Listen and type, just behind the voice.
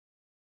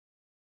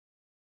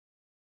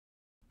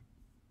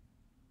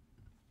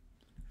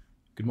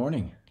Good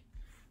morning.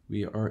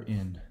 We are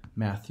in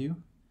Matthew.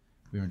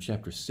 We are in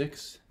chapter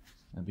 6,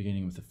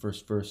 beginning with the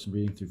first verse and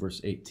reading through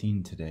verse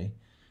 18 today.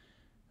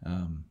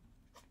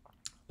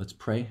 Let's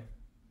pray,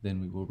 then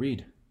we will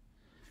read.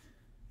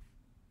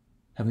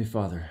 Heavenly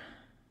Father,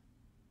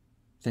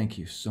 thank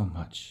you so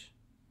much.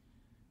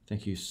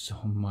 Thank you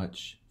so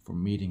much for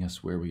meeting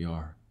us where we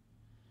are.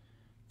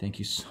 Thank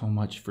you so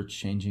much for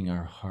changing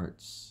our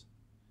hearts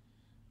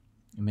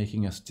and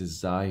making us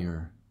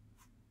desire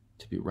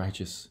to be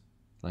righteous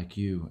like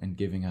you, and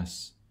giving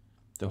us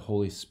the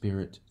Holy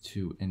Spirit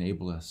to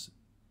enable us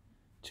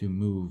to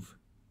move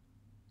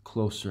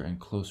closer and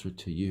closer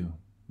to you,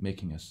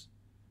 making us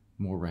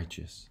more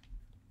righteous.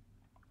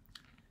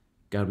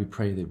 God, we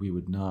pray that we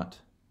would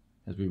not,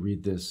 as we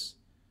read this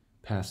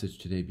passage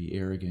today, be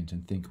arrogant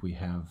and think we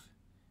have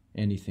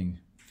anything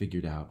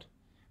figured out,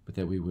 but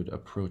that we would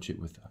approach it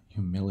with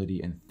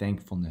humility and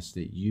thankfulness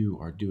that you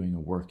are doing a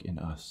work in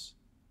us.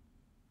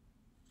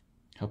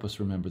 Help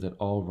us remember that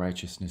all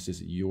righteousness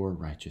is your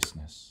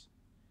righteousness,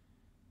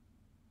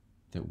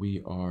 that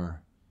we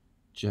are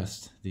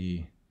just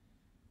the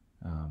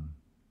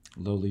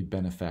lowly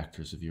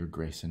benefactors of your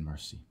grace and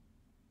mercy.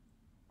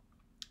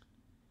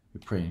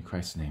 We pray in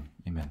Christ's name,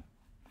 amen.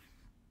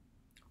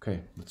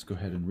 Okay, let's go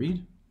ahead and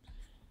read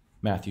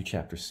Matthew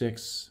chapter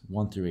 6,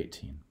 1 through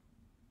 18.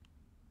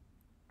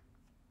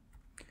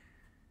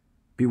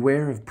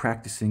 Beware of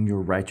practicing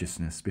your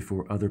righteousness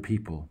before other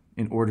people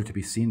in order to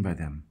be seen by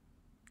them,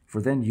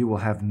 for then you will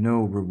have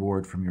no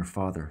reward from your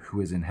Father who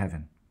is in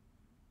heaven.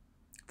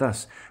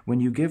 Thus,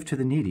 when you give to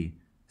the needy,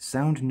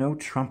 sound no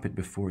trumpet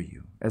before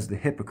you, as the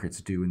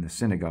hypocrites do in the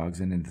synagogues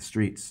and in the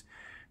streets,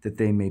 that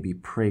they may be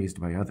praised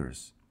by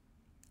others.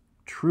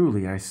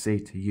 Truly I say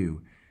to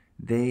you,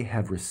 they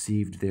have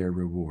received their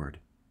reward.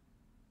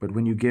 But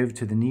when you give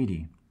to the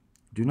needy,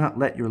 do not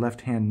let your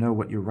left hand know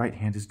what your right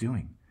hand is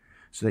doing,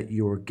 so that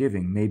your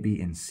giving may be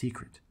in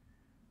secret,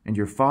 and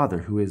your Father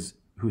who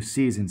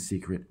sees in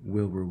secret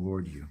will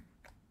reward you.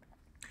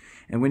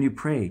 And when you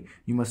pray,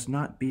 you must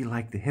not be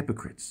like the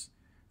hypocrites,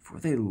 for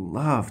they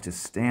love to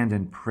stand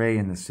and pray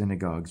in the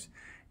synagogues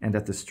and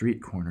at the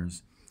street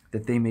corners,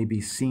 that they may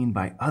be seen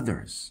by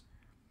others.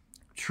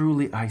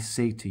 Truly I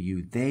say to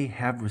you, they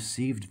have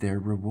received their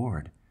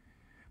reward.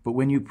 But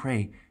when you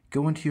pray,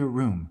 go into your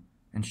room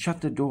and shut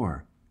the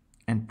door,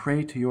 and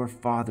pray to your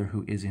Father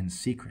who is in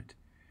secret,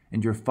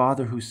 and your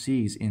Father who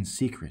sees in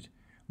secret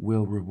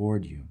will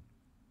reward you.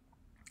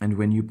 And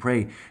when you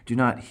pray, do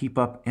not heap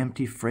up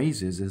empty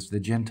phrases as the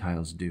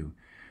Gentiles do,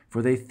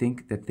 for they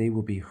think that they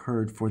will be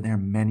heard for their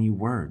many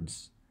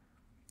words.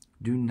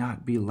 Do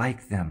not be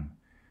like them,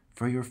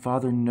 for your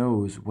Father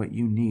knows what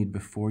you need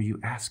before you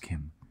ask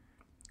him.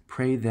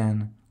 Pray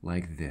then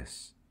like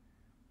this: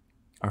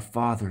 Our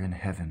Father in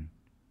heaven,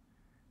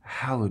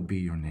 hallowed be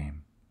your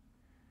name.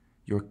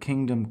 Your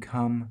kingdom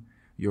come,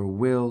 your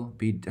will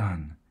be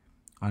done,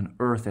 on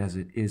earth as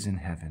it is in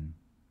heaven.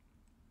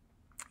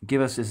 Give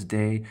us this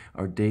day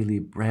our daily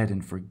bread,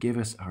 and forgive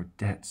us our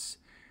debts,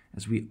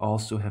 as we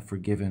also have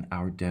forgiven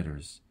our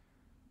debtors.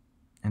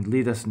 And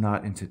lead us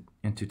not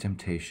into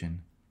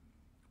temptation,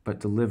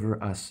 but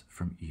deliver us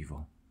from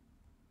evil.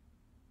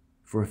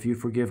 For if you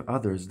forgive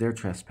others their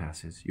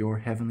trespasses, your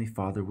heavenly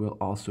Father will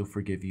also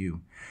forgive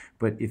you.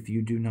 But if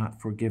you do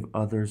not forgive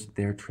others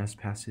their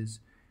trespasses,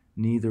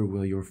 neither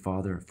will your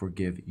Father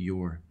forgive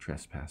your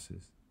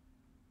trespasses.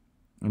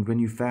 And when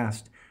you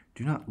fast,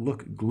 do not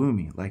look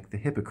gloomy like the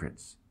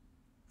hypocrites,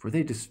 for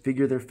they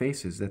disfigure their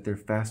faces that their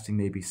fasting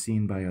may be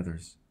seen by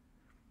others.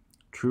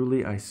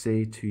 Truly I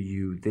say to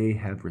you, they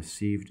have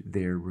received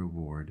their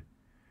reward.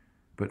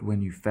 But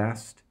when you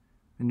fast,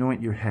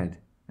 anoint your head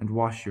and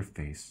wash your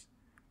face,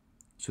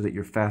 so that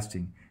your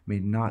fasting may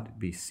not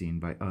be seen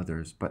by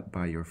others, but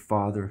by your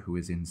Father who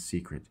is in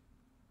secret.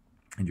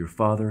 And your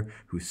Father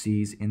who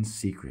sees in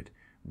secret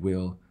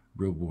will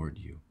reward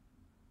you.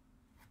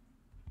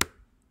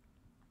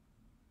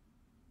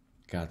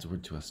 God's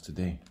word to us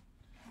today.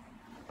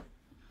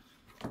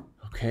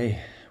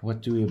 Okay,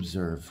 what do we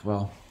observe?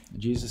 Well,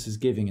 Jesus is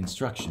giving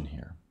instruction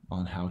here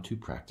on how to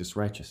practice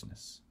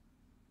righteousness.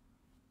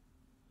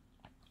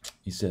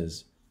 He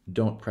says,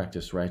 don't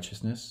practice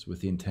righteousness with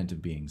the intent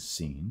of being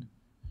seen.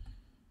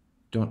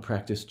 Don't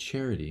practice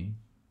charity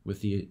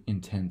with the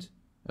intent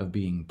of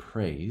being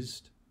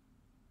praised.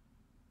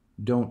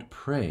 Don't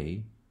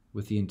pray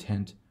with the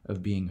intent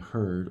of being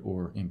heard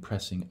or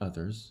impressing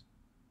others.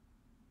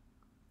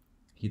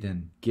 He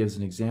then gives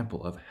an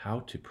example of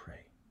how to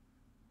pray.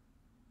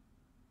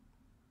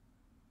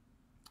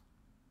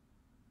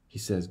 He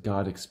says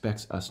God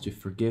expects us to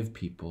forgive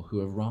people who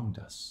have wronged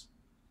us,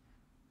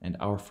 and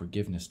our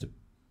forgiveness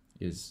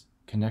is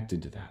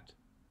connected to that.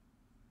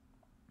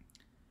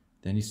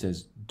 Then he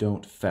says,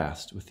 don't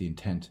fast with the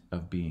intent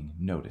of being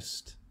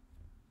noticed.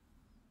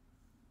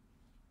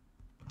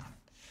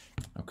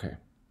 Okay,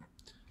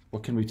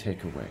 what can we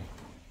take away?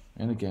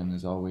 And again,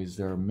 as always,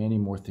 there are many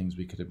more things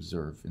we could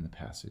observe in the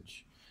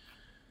passage.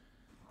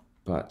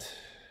 But,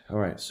 all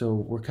right, so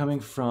we're coming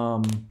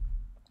from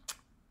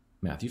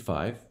Matthew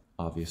 5,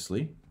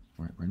 obviously.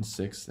 We're in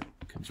 6,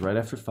 that comes right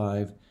after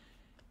 5.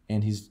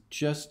 And he's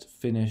just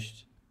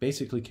finished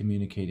basically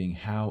communicating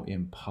how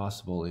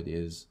impossible it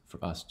is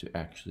for us to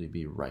actually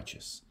be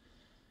righteous.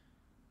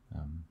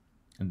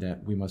 And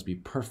that we must be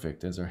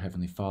perfect as our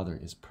Heavenly Father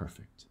is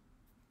perfect.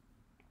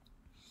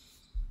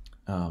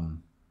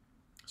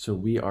 So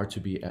we are to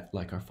be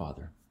like our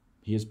Father.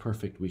 He is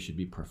perfect, we should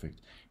be perfect.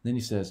 And then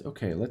he says,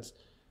 okay, let's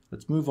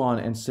move on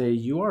and say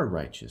you are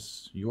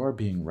righteous. You are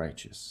being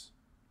righteous.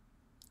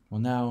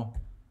 Well, now,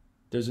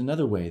 there's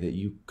another way that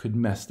you could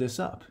mess this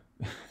up,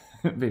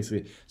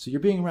 basically. So you're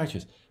being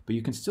righteous, but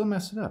you can still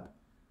mess it up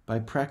by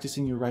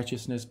practicing your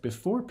righteousness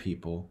before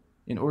people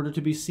in order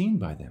to be seen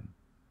by them.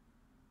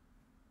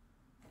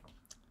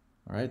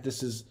 All right,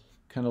 this is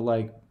kind of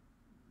like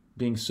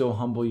being so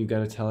humble, you got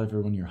to tell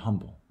everyone you're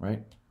humble,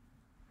 right?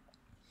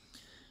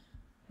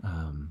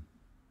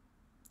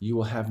 You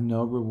will have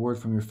no reward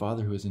from your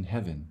Father who is in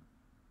heaven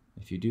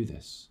if you do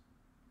this.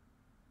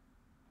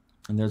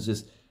 And there's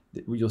this,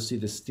 you'll see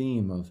this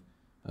theme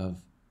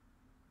of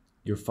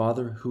your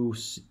Father who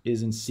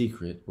is in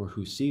secret or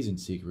who sees in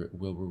secret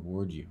will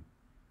reward you.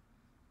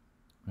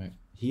 Right?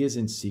 He is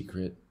in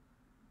secret.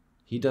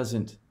 He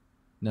doesn't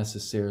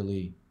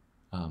necessarily,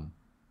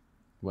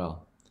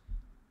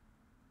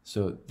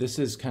 so this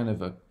is kind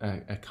of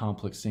a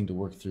complex thing to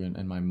work through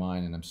in my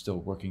mind, and I'm still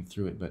working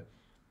through it. But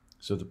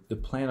so the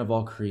plan of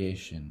all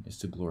creation is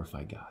to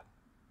glorify God,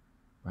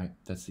 right?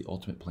 That's the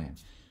ultimate plan.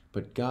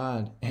 But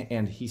God,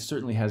 and he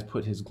certainly has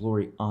put his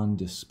glory on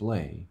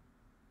display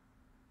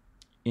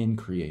in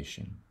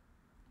creation.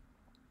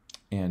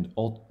 And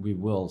we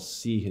will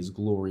see his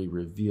glory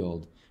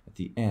revealed at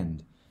the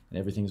end, and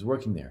everything is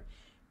working there.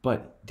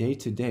 But day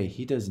to day,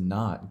 he does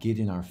not get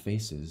in our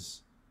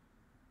faces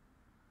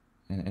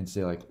and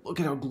say, like, look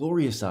at how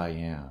glorious I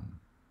am.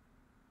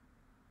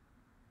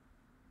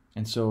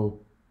 And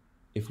so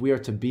if we are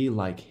to be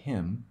like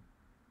him,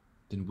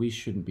 then we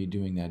shouldn't be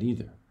doing that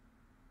either.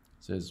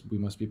 It says we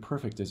must be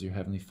perfect as your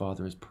Heavenly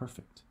Father is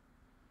perfect.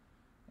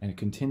 And it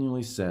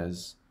continually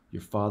says,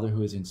 your Father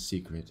who is in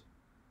secret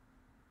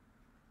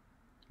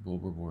will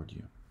reward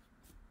you.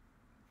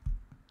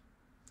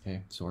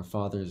 Okay, so our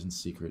Father is in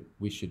secret.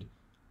 We should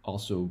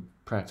also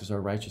practice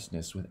our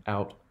righteousness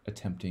without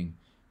attempting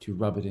to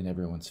rub it in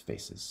everyone's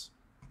faces.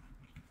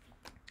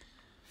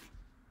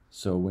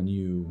 So when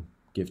you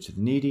give to the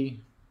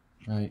needy,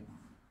 right,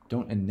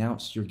 don't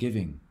announce your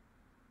giving.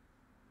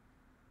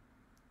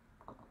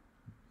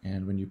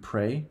 And when you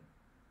pray,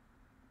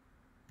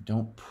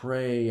 don't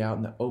pray out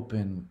in the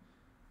open,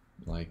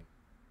 like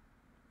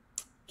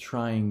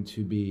trying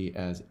to be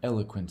as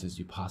eloquent as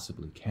you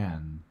possibly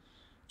can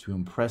to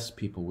impress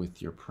people with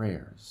your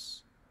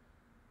prayers.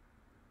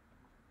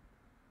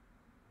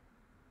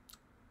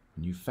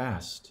 When you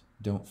fast,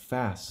 don't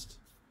fast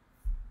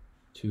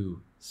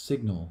to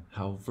signal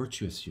how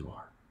virtuous you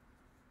are.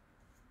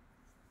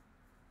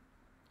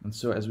 And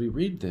so as we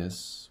read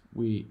this,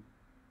 it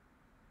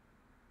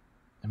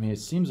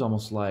seems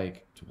almost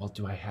like, well,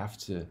 do I have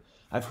to?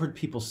 I've heard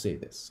people say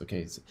this,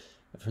 okay?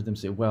 I've heard them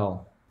say,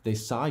 well, they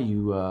saw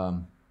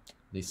you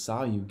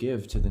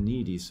give to the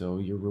needy, so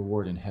your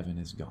reward in heaven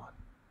is gone.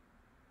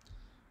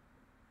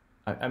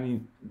 I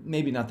mean,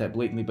 maybe not that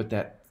blatantly, but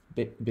that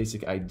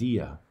basic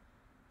idea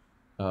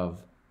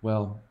of,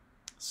 well,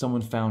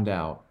 someone found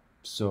out,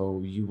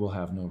 so you will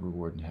have no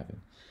reward in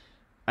heaven.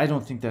 I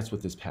don't think that's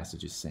what this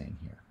passage is saying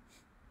here.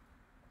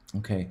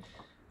 Okay,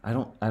 I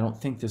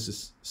don't think this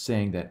is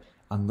saying that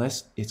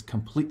unless it's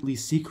completely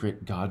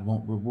secret, God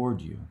won't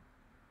reward you.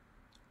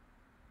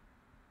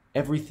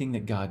 Everything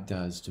that God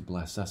does to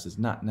bless us is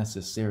not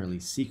necessarily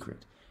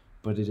secret,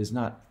 but it is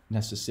not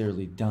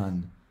necessarily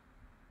done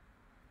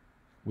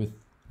with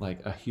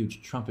like a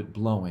huge trumpet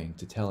blowing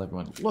to tell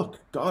everyone, look,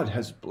 God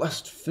has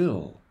blessed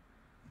Phil.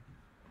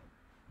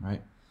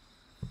 Right?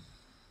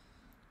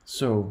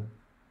 So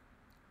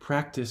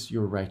practice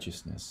your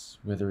righteousness,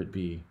 whether it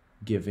be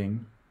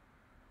giving,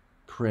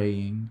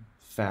 praying,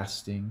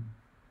 fasting,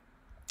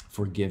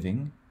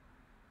 forgiving,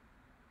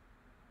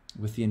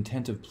 with the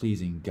intent of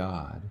pleasing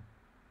God.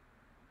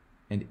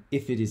 And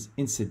if it is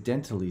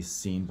incidentally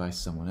seen by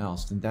someone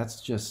else, then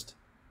that's just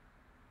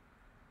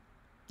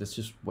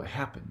what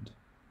happened.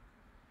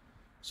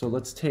 So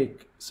let's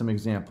take some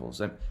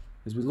examples.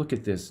 As we look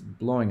at this,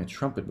 blowing a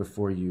trumpet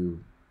before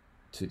you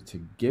to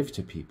give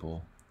to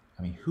people,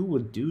 I mean, who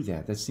would do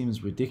that? That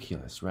seems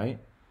ridiculous, right?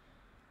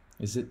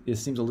 It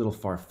seems a little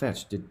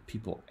far-fetched. Did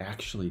people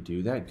actually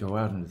do that? Go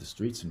out into the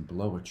streets and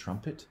blow a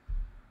trumpet?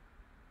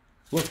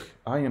 Look,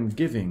 I am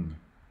giving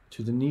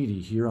to the needy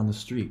here on the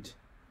street.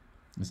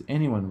 Is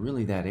anyone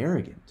really that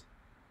arrogant?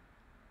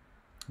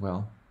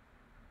 Well,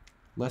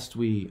 lest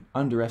we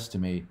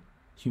underestimate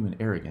human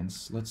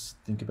arrogance, let's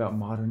think about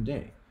modern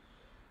day.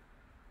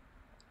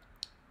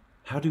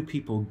 How do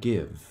people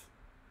give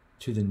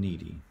to the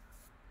needy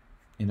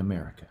in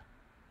America?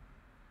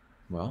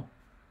 Well,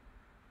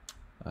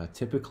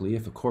 typically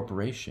if a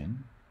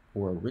corporation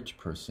or a rich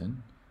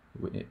person,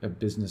 a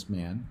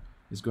businessman,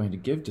 is going to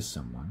give to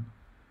someone,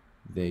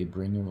 they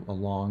bring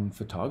along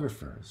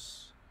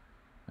photographers,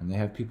 and they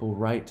have people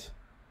write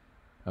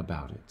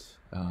about it.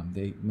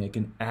 They make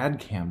an ad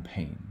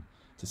campaign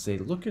to say,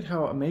 look at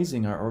how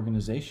amazing our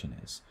organization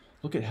is.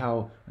 Look at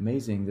how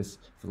amazing this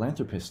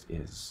philanthropist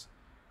is.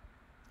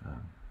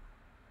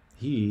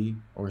 He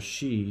or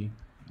she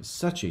is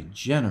such a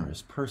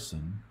generous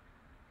person.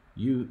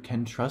 You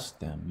can trust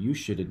them. You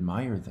should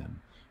admire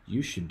them.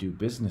 You should do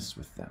business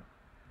with them.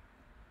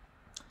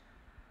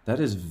 That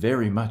is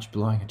very much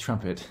blowing a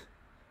trumpet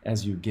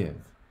as you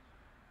give.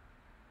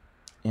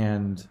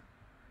 And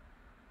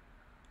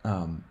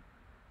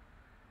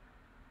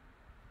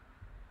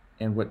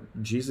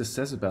what Jesus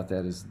says about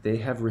that is they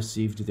have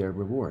received their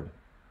reward.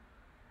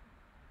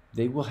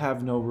 They will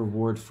have no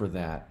reward for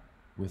that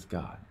with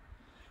God,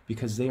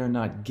 because they are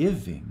not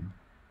giving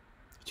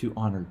to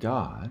honor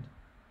God.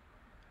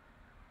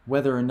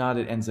 Whether or not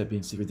it ends up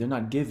being secret, they're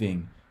not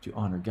giving to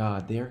honor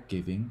God. They are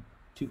giving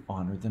to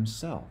honor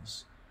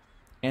themselves.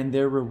 And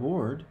their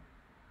reward,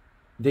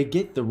 they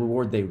get the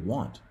reward they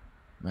want,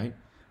 right?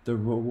 The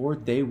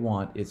reward they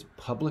want is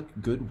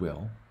public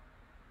goodwill,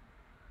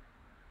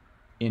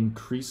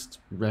 increased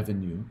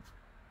revenue,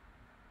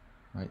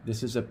 right?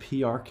 This is a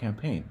PR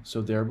campaign,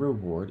 so their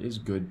reward is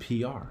good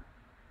PR.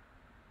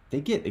 They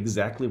get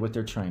exactly what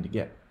they're trying to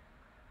get.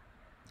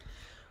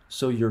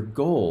 So your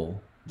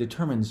goal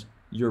determines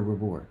your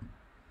reward.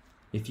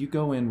 If you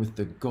go in with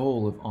the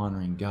goal of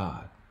honoring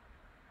God,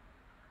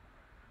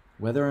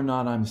 whether or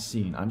not I'm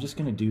seen, I'm just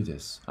going to do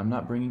this. I'm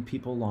not bringing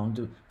people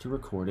along to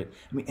record it.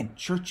 I mean, and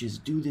churches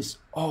do this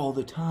all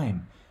the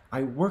time.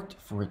 I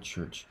worked for a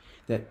church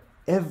that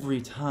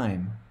every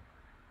time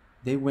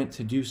they went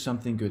to do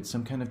something good,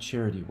 some kind of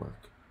charity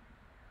work,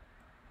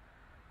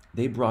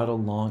 they brought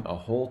along a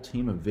whole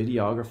team of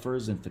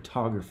videographers and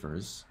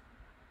photographers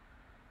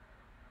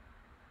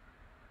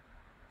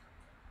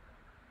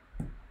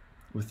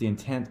with the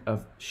intent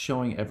of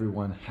showing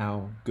everyone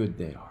how good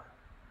they are.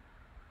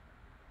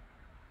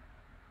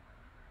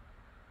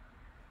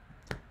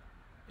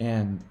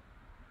 And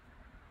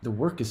the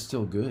work is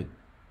still good.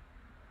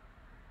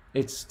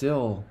 It's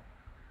still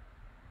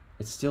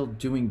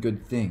doing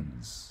good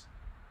things.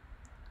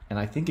 And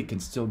I think it can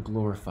still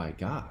glorify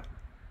God.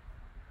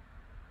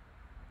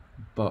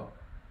 But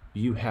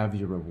you have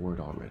your reward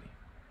already.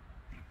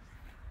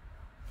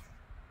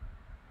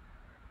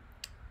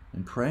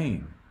 And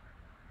praying.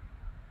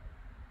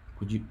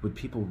 Would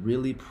people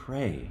really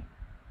pray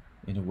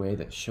in a way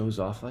that shows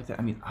off like that?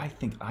 I mean, I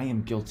think I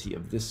am guilty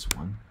of this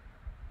one.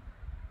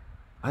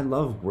 I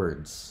love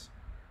words.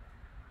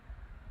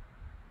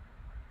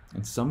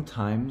 And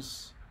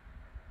sometimes,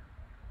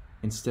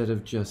 instead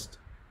of just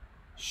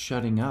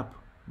shutting up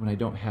when I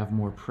don't have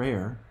more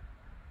prayer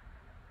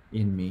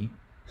in me,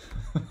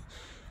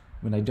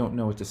 when I don't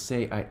know what to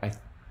say,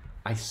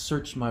 I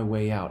search my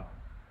way out,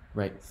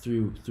 right,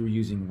 through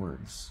using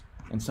words.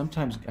 And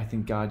sometimes I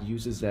think God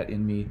uses that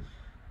in me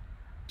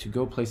to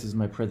go places in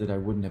my prayer that I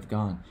wouldn't have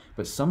gone.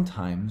 But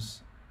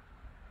sometimes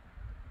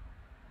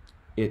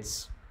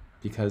it's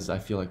because I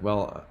feel like,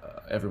 well,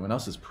 everyone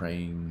else is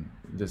praying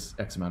this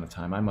X amount of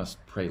time. I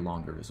must pray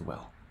longer as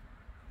well.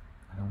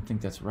 I don't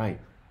think that's right.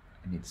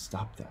 I need to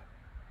stop that.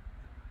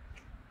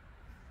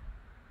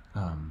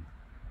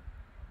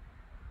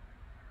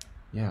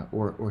 Yeah,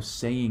 or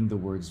saying the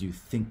words you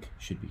think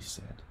should be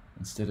said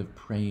instead of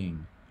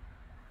praying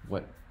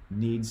what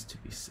needs to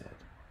be said.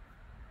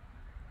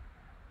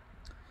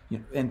 You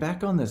know, and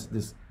back on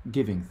this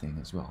giving thing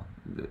as well.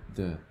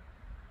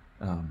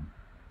 I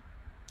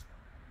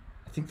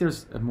think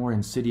there's a more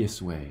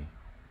insidious way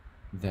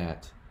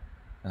that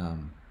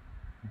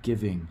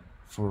giving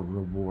for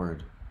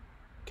reward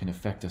can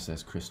affect us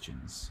as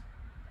Christians.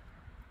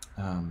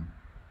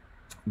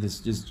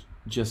 This is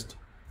just,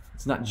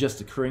 it's not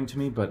just occurring to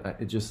me, but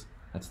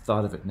I've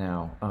thought of it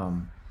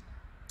now.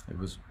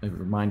 It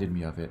reminded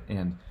me of it.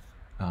 And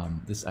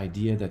this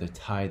idea that a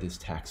tithe is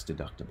tax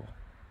deductible.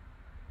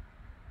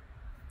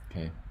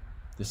 Okay,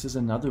 this is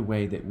another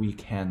way that we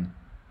can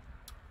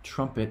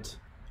trumpet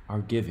our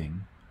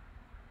giving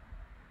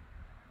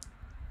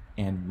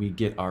and we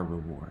get our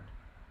reward.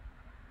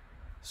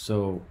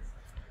 So,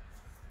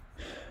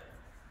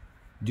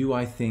 do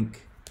I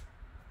think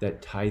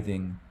that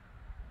tithing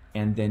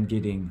and then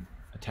getting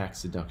a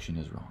tax deduction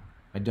is wrong?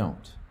 I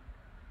don't.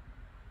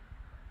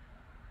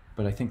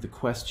 But I think the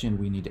question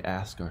we need to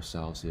ask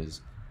ourselves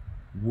is,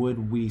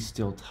 would we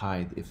still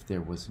tithe if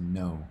there was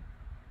no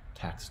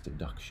tax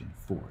deduction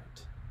for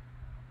it?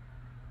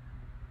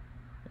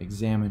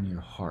 Examine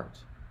your heart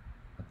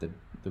at the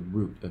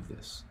root of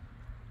this.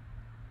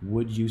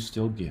 Would you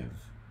still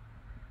give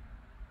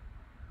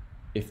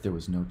if there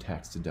was no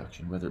tax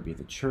deduction, whether it be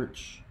the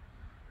church,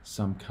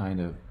 some kind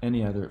of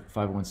any other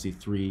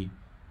 501c3,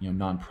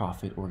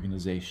 nonprofit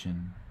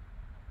organization?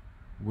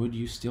 Would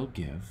you still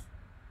give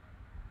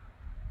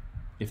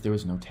if there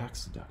was no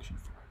tax deduction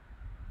for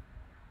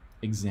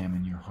it?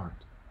 Examine your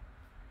heart.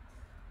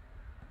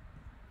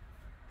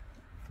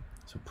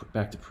 So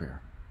back to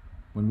prayer.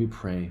 When we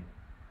pray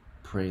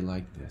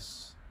like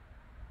this.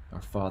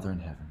 Our Father in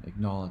heaven,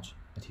 acknowledge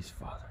that He's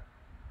Father.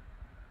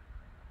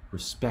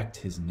 Respect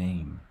His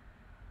name.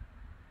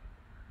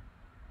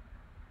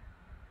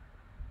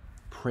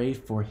 pray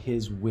for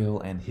his will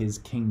and his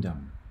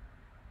kingdom.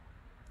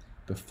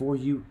 Before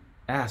you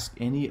ask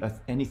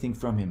anything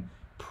from him,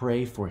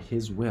 pray for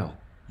his will.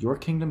 Your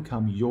kingdom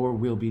come, your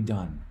will be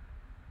done.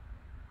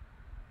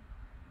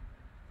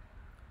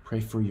 Pray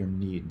for your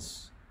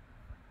needs.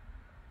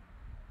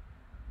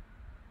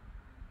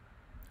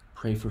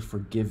 Pray for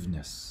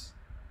forgiveness.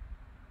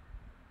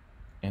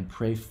 And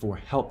pray for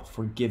help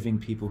forgiving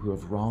people who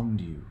have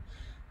wronged you.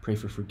 Pray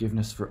for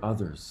forgiveness for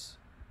others.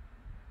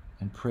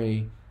 And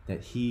pray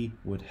that he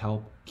would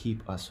help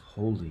keep us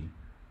holy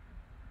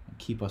and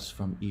keep us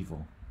from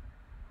evil.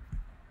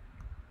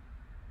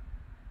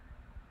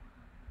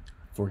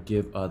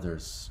 Forgive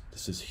others.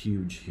 This is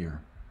huge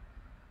here.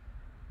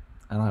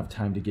 I don't have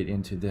time to get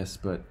into this,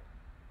 but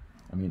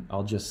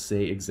I'll just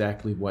say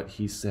exactly what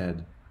he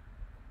said.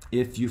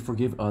 If you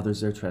forgive others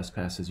their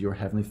trespasses, your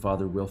heavenly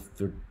Father will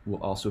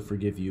also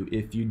forgive you.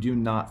 If you do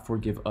not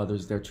forgive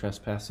others their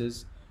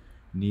trespasses,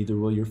 neither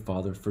will your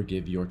Father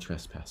forgive your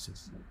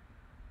trespasses.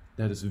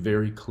 That is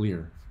very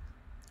clear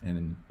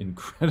and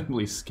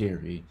incredibly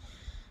scary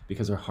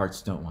because our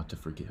hearts don't want to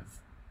forgive.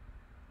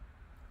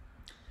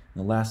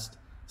 The last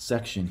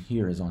section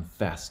here is on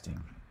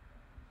fasting.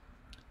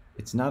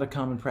 It's not a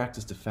common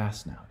practice to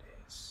fast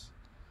nowadays.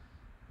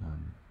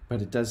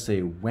 But it does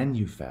say when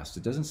you fast.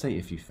 It doesn't say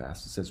if you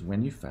fast. It says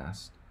when you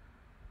fast.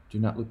 Do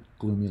not look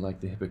gloomy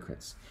like the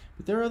hypocrites.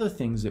 But there are other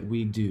things that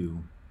we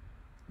do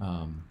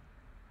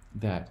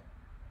that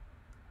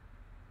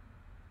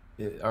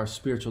are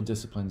spiritual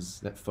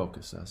disciplines that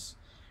focus us.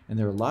 And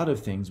there are a lot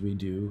of things we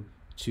do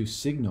to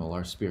signal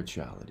our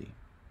spirituality.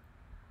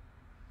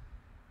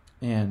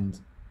 And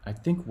I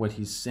think what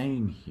he's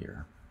saying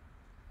here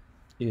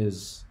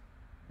is,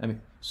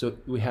 so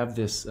we have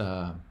this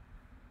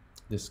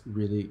this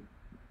really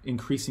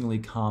increasingly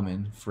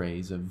common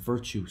phrase of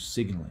virtue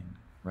signaling,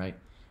 right?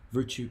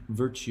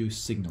 Virtue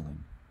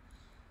signaling.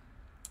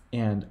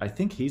 And I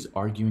think he's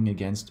arguing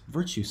against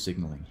virtue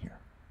signaling here.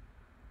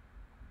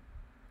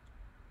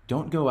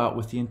 Don't go out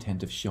with the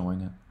intent of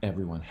showing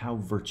everyone how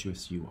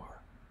virtuous you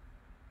are.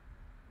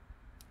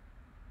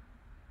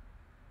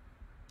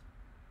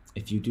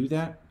 If you do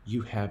that,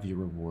 you have your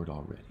reward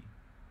already.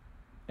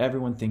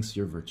 Everyone thinks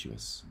you're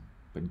virtuous,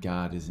 but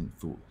God isn't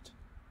fooled.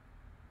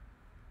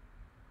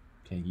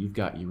 Okay, you've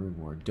got your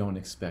reward. Don't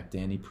expect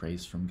any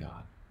praise from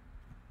God.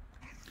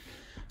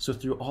 So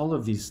through all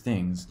of these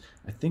things,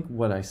 I think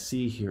what I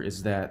see here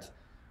is that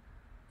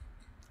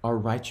our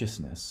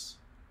righteousness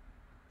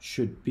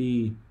should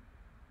be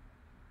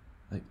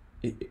like,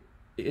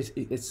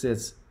 it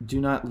says,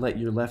 do not let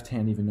your left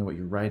hand even know what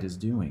your right is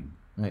doing,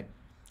 right?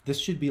 This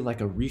should be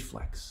like a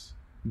reflex.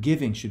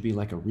 Giving should be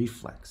like a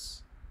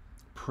reflex.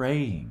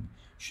 Praying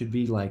should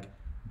be like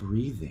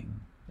breathing.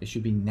 It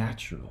should be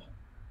natural.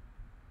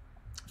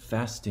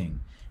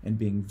 Fasting and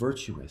being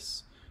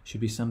virtuous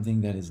should be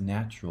something that is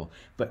natural.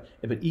 But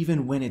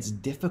even when it's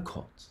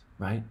difficult,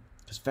 right?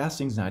 Because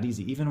fasting's not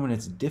easy. Even when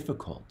it's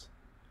difficult,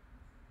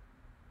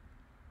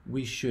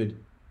 we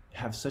should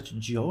have such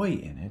joy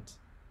in it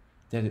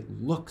that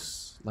it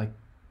looks like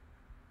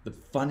the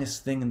funnest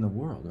thing in the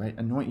world, right?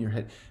 Anoint your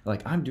head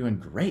like I'm doing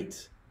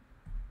great,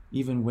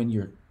 even when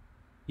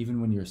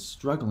you're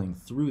struggling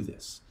through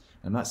this.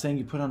 I'm not saying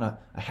you put on a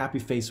happy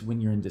face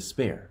when you're in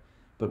despair,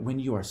 but when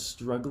you are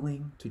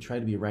struggling to try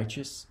to be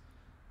righteous,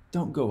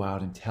 don't go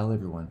out and tell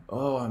everyone,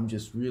 "Oh, I'm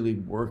just really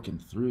working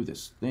through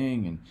this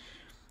thing," and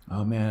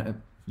 "Oh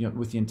man,"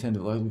 with the intent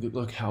of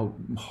look how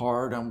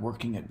hard I'm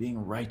working at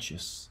being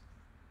righteous.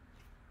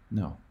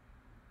 No.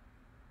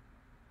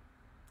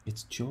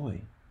 It's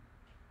joy.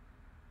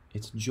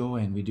 It's joy,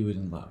 and we do it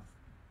in love.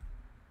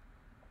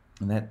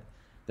 And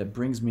that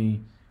brings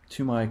me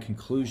to my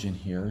conclusion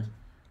here,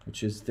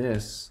 which is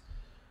this: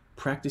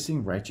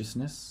 practicing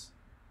righteousness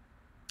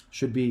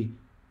should be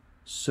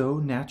so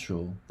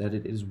natural that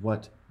it is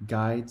what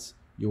guides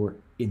your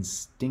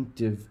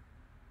instinctive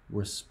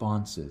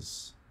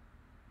responses.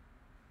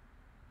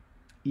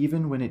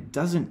 Even when it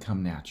doesn't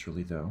come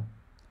naturally, though,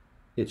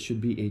 it should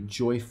be a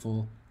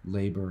joyful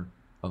labor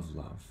of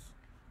love,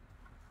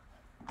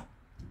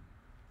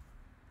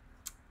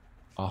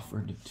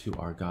 offered to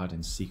our God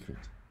in secret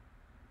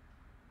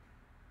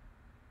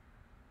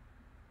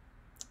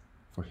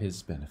for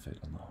his benefit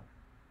alone.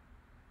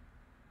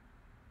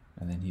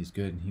 And then he's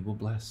good and he will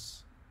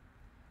bless.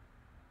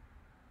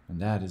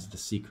 And that is the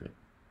secret.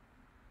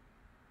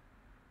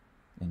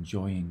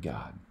 Enjoying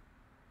God.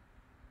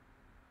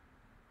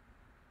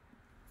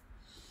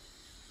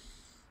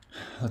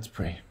 Let's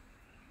pray.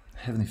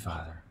 Heavenly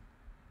Father,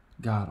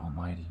 God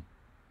Almighty,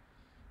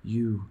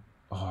 you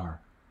are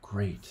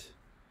great.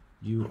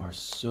 You are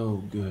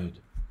so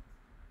good.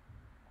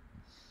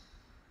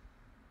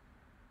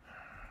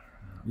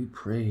 We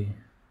pray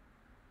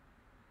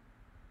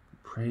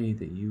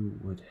that you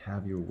would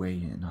have your way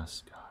in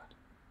us, God.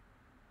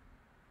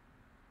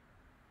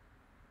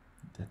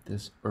 That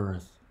this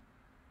earth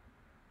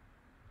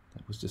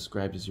that was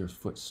described as your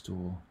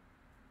footstool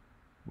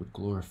would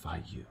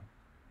glorify you.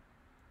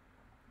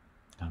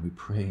 And we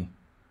pray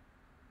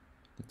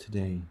that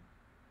today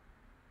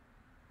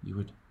you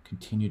would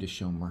continue to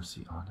show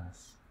mercy on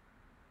us.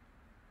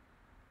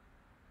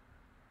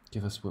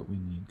 Give us what we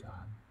need,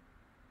 God.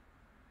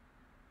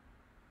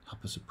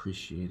 Help us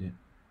appreciate it.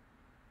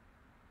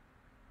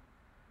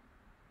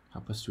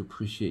 Help us to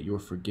appreciate your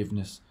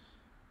forgiveness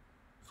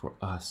for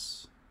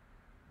us,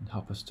 and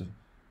help us to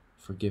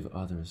forgive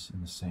others in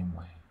the same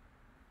way.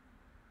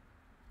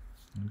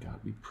 And God,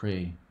 we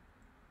pray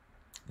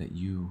that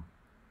you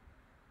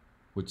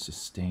would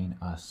sustain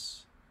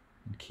us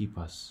and keep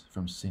us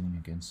from sinning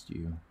against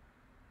you.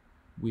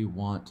 We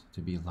want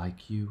to be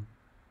like you.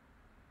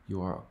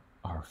 You are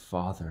our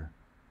Father.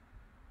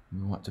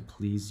 We want to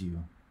please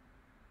you.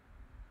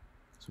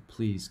 So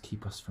please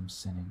keep us from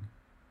sinning.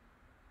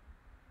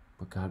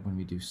 But God, when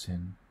we do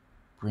sin,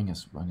 bring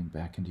us running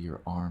back into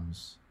your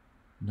arms,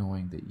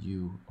 knowing that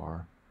you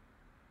are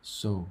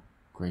so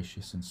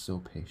gracious and so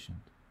patient.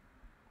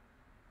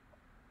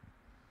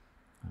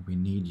 And we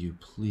need you.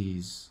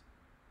 Please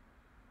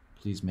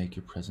make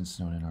your presence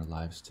known in our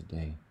lives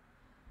today,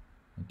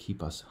 and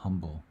keep us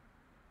humble.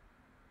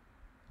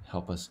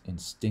 Help us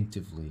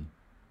instinctively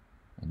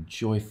and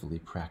joyfully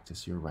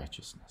practice your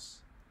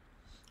righteousness.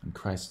 In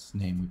Christ's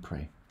name we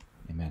pray.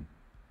 Amen.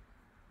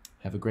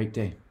 Have a great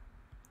day.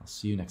 I'll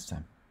see you next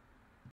time.